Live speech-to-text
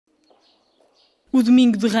O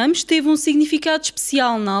domingo de Ramos teve um significado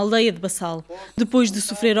especial na aldeia de Bassal. Depois de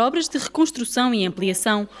sofrer obras de reconstrução e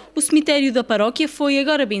ampliação, o cemitério da paróquia foi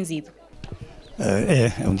agora benzido.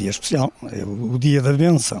 É um dia especial, é o dia da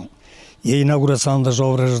benção. E a inauguração das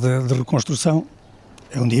obras de reconstrução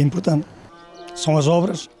é um dia importante. São as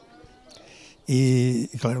obras e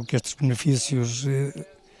claro que estes benefícios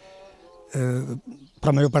para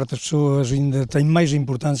a maior parte das pessoas ainda têm mais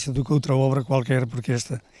importância do que outra obra qualquer, porque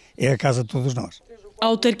esta é a casa de todos nós. A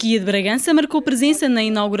autarquia de Bragança marcou presença na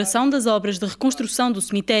inauguração das obras de reconstrução do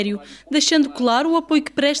cemitério, deixando claro o apoio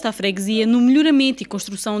que presta à freguesia no melhoramento e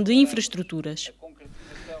construção de infraestruturas.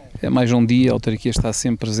 É mais um dia, a autarquia está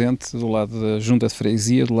sempre presente do lado da junta de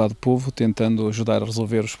freguesia, do lado do povo, tentando ajudar a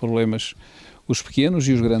resolver os problemas, os pequenos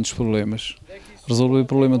e os grandes problemas. Resolver o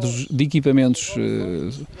problema de equipamentos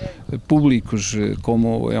públicos,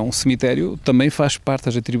 como é um cemitério, também faz parte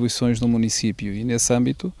das atribuições do município e nesse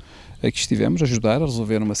âmbito aqui estivemos a ajudar a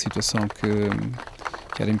resolver uma situação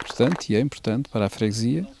que era importante e é importante para a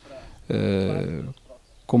freguesia,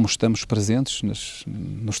 como estamos presentes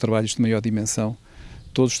nos trabalhos de maior dimensão.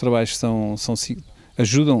 Todos os trabalhos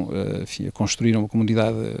ajudam a construir uma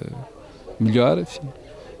comunidade melhor,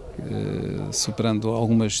 superando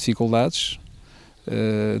algumas dificuldades,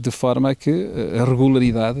 de forma a que a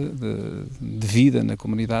regularidade de vida na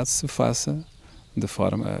comunidade se faça de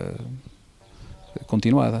forma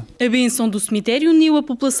continuada. A bênção do cemitério uniu a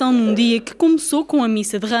população num dia que começou com a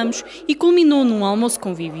missa de Ramos e culminou num almoço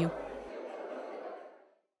convívio.